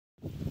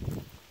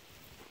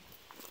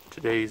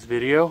Today's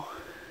video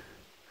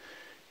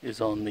is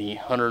on the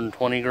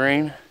 120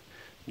 grain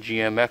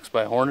GMX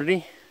by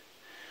Hornady.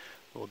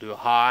 We'll do a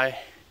high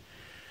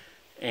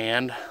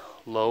and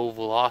low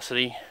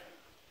velocity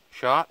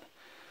shot,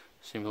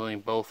 simulating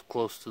both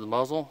close to the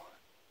muzzle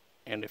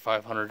and a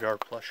 500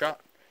 yard plus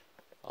shot.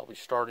 I'll be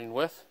starting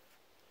with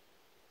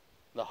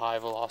the high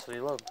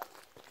velocity load.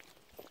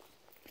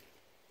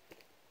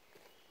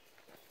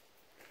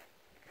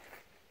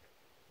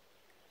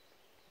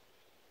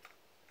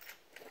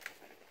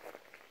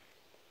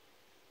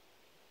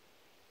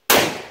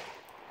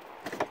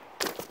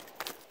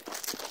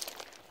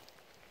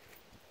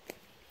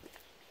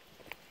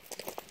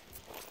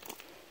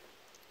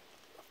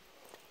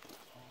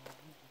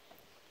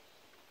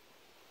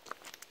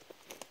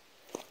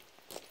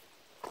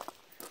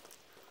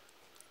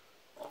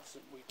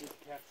 We did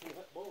capture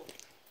that bullet.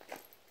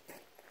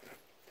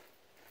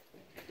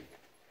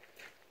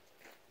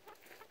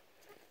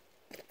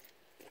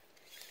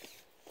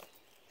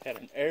 Had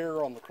an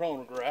error on the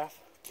chronograph,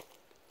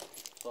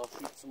 so I'll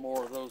shoot some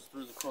more of those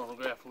through the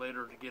chronograph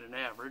later to get an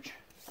average.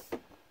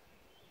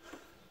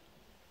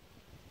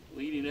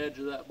 Leading edge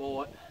of that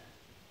bullet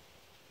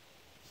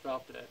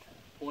stopped at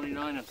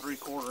 29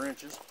 3/4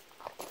 inches.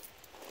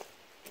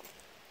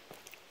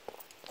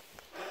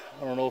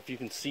 I don't know if you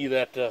can see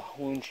that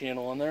wound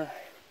channel on there.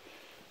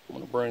 I'm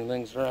going to bring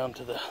things around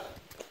to the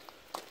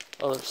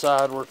other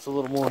side where it's a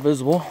little more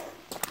visible.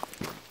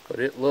 But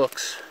it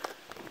looks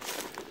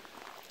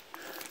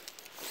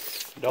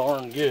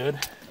darn good.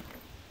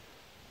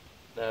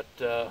 That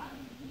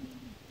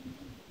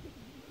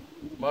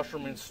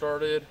mushrooming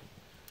started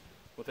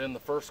within the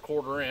first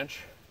 1/4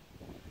 inch.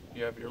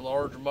 You have your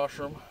large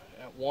mushroom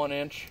at 1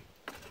 inch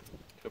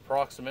to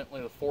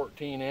approximately the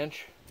 14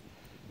 inch.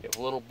 You have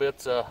little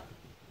bits of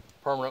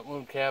permanent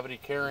wound cavity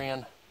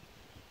carrying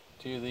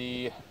to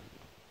the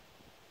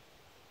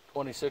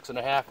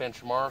 26.5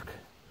 inch mark,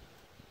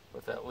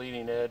 with that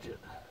leading edge at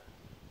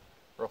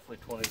roughly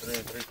 23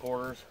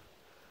 3/4.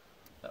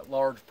 That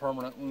large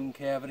permanent wound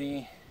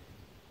cavity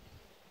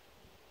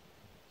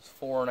is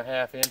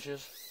 4.5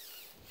 inches.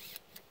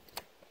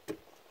 I'd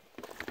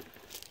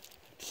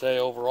say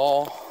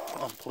overall,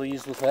 I'm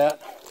pleased with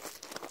that.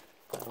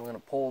 I'm going to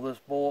pull this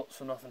bullet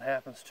so nothing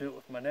happens to it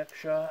with my next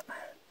shot.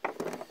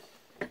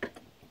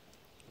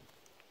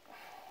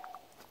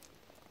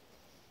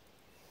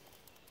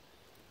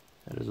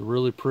 That is a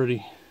really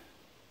pretty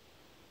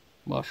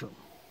mushroom.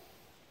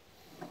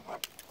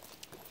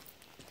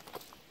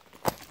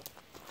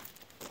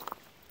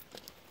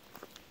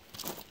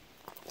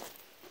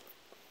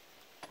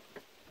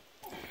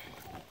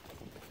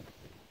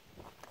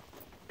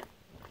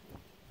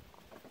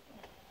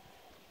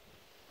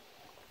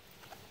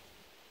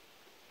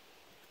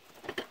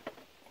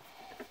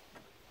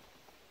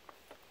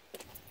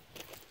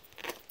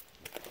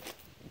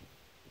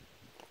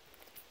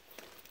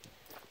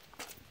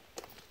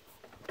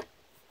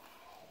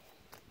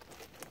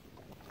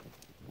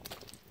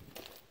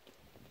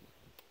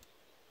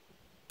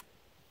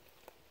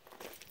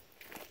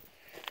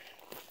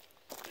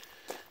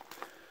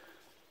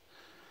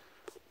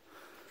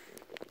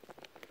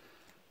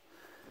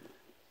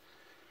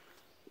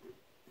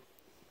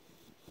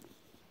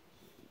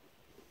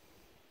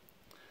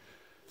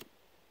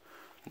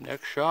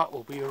 Next shot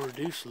will be a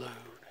reduced load.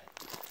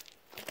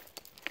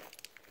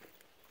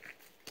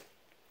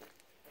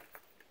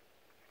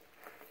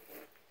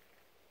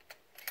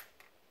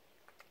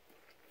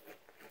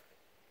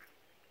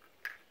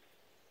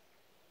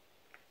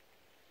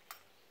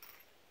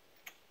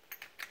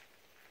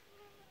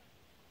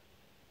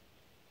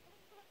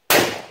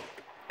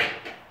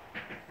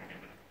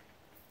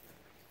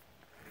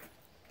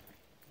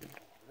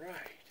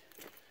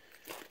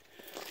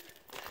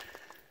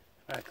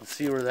 I can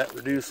see where that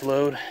reduced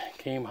load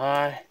came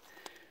high,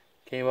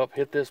 came up,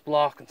 hit this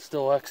block, and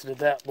still exited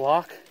that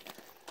block.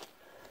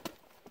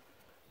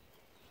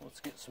 Let's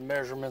get some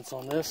measurements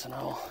on this, and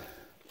I'll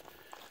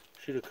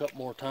shoot a couple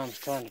more times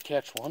trying to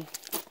catch one.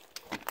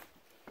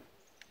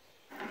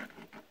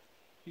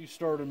 You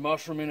started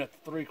mushrooming at the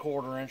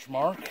 3/4 inch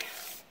mark.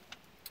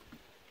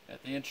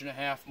 At the 1.5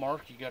 inch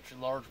mark, you got your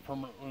large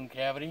permanent wound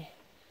cavity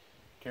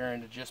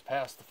carrying to just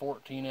past the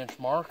 14 inch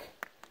mark.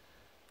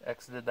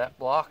 Exited that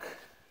block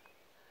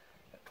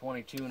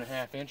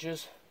 22.5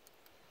 inches.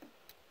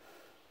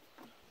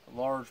 A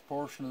large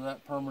portion of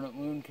that permanent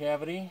wound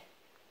cavity,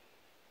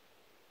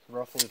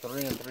 roughly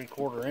 3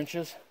 3/4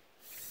 inches.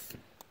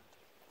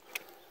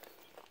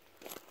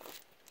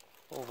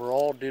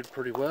 Overall, did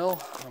pretty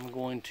well. I'm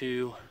going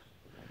to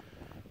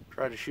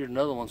try to shoot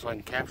another one so I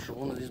can capture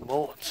one of these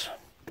bullets.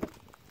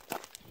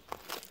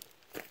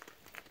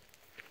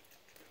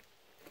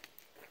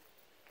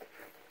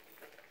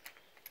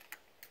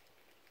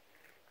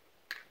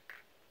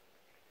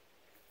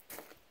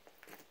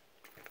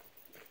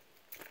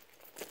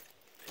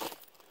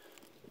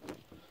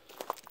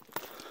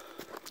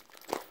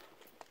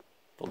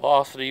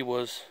 Velocity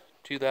was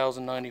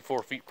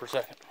 2,094 feet per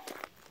second.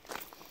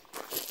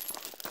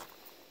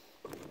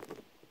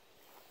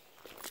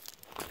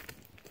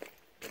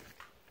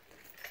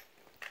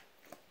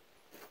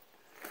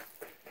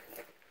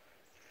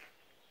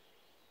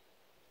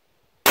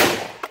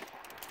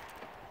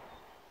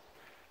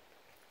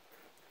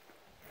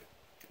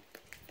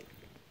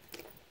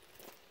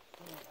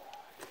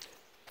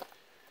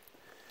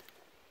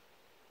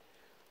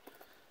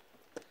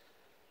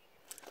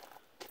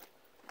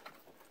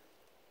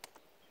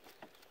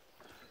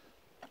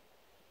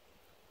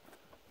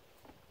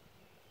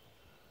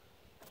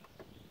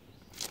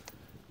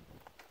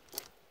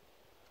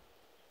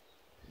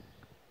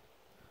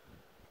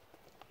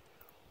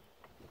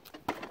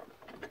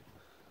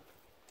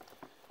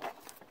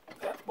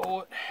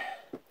 bullet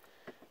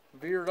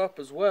veered up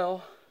as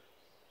well.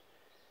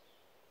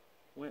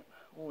 Went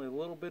only a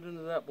little bit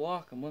into that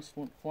block and must have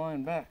went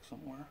flying back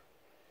somewhere.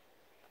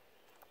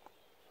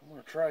 I'm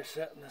going to try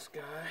setting this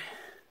guy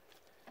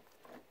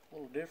a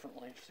little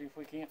differently to see if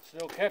we can't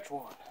still catch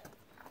one.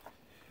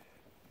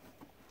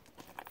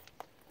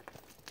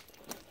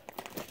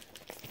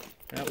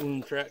 That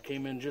wound track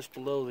came in just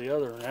below the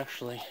other and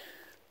actually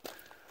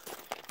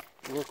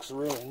looks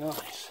really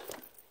nice.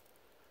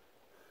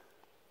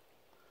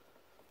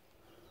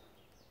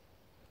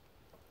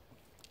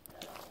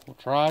 We'll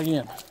try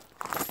again.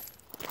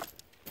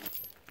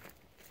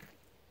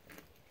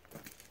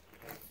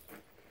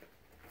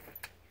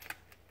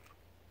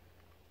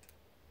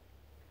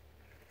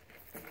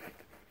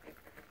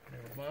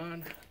 Never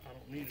mind, I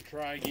don't need to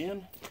try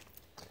again.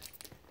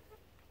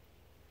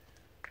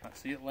 I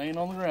see it laying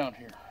on the ground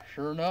here.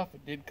 Sure enough,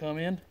 it did come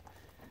in,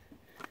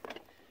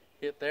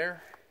 hit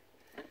there,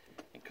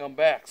 and come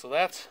back. So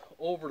that's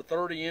over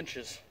 30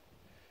 inches.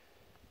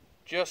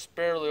 Just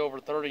barely over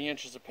 30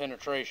 inches of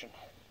penetration.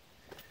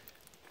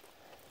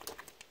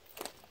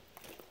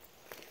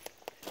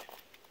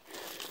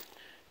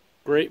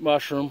 Great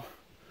mushroom,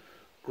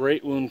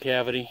 great wound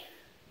cavity.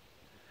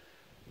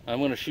 I'm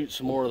going to shoot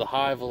some more of the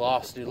high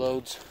velocity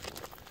loads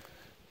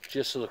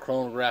just so the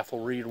chronograph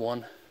will read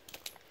one.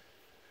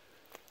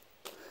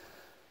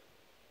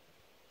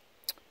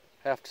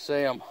 I have to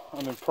say I'm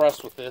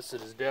impressed with this.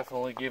 It is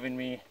definitely giving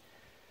me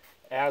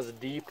as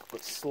deep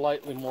but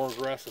slightly more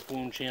aggressive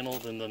wound channel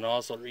than the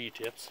nozzle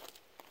E-tips.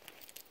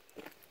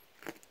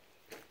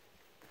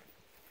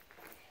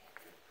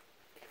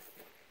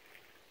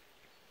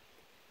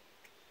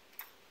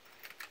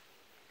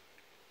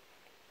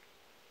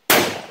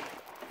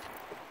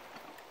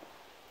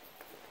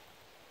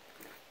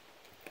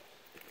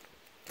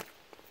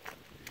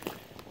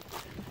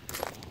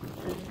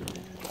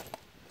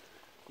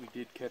 We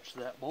did catch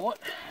that bullet.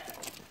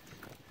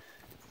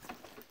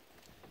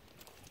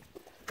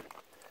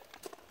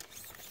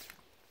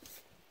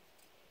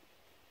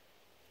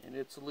 And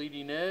its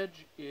leading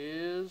edge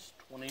is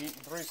 28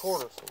 3/4,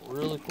 so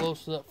really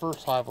close to that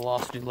first high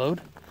velocity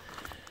load.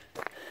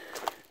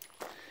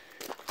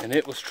 And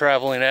it was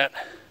traveling at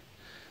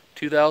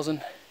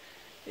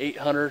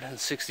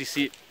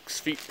 2,866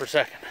 feet per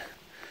second.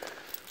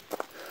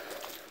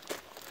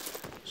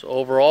 So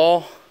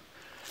overall,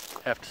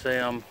 I have to say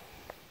I'm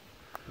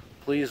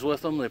pleased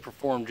with them. They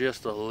perform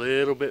just a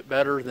little bit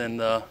better than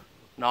the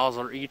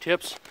nozzle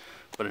E-tips,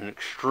 but an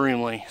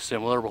extremely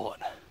similar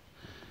bullet.